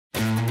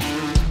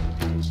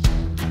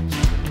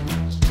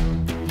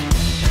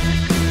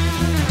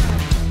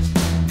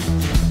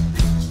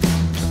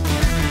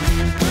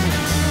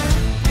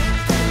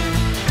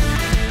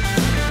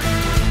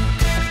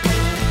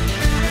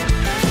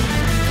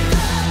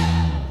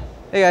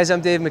Hey guys,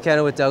 I'm Dave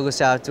McKenna with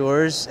Douglas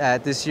Outdoors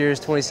at this year's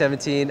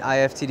 2017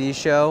 IFTD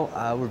show.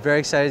 We're very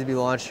excited to be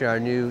launching our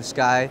new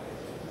Sky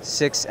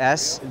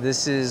 6S.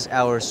 This is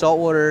our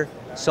saltwater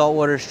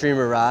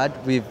streamer rod.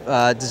 We've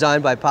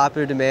designed by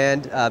popular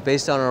demand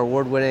based on our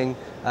award-winning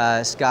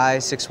Sky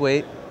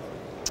 6-weight.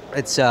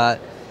 It's got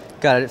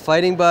a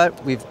fighting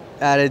butt. We've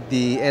added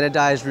the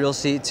anodized reel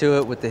seat to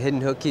it with the hidden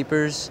hook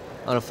keepers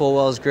on a full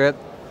wells grip.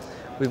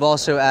 We've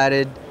also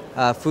added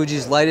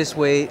Fuji's lightest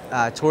weight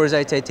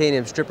Torite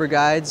titanium stripper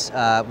guides.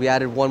 We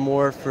added one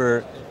more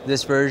for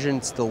this version.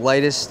 It's the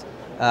lightest,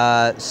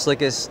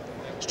 slickest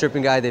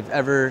stripping guide they've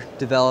ever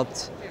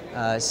developed.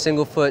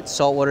 Single foot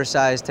saltwater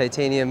sized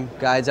titanium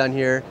guides on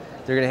here.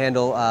 They're going to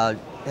handle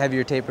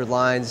heavier tapered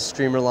lines,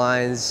 streamer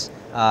lines,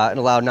 and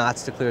allow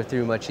knots to clear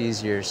through much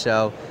easier.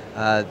 So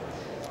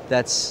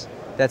that's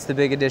the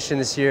big addition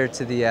this year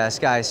to the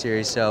Sky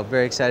series. So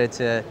very excited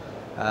to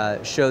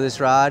show this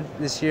rod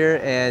this year,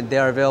 and they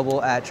are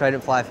available at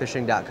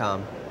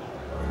tridentflyfishing.com.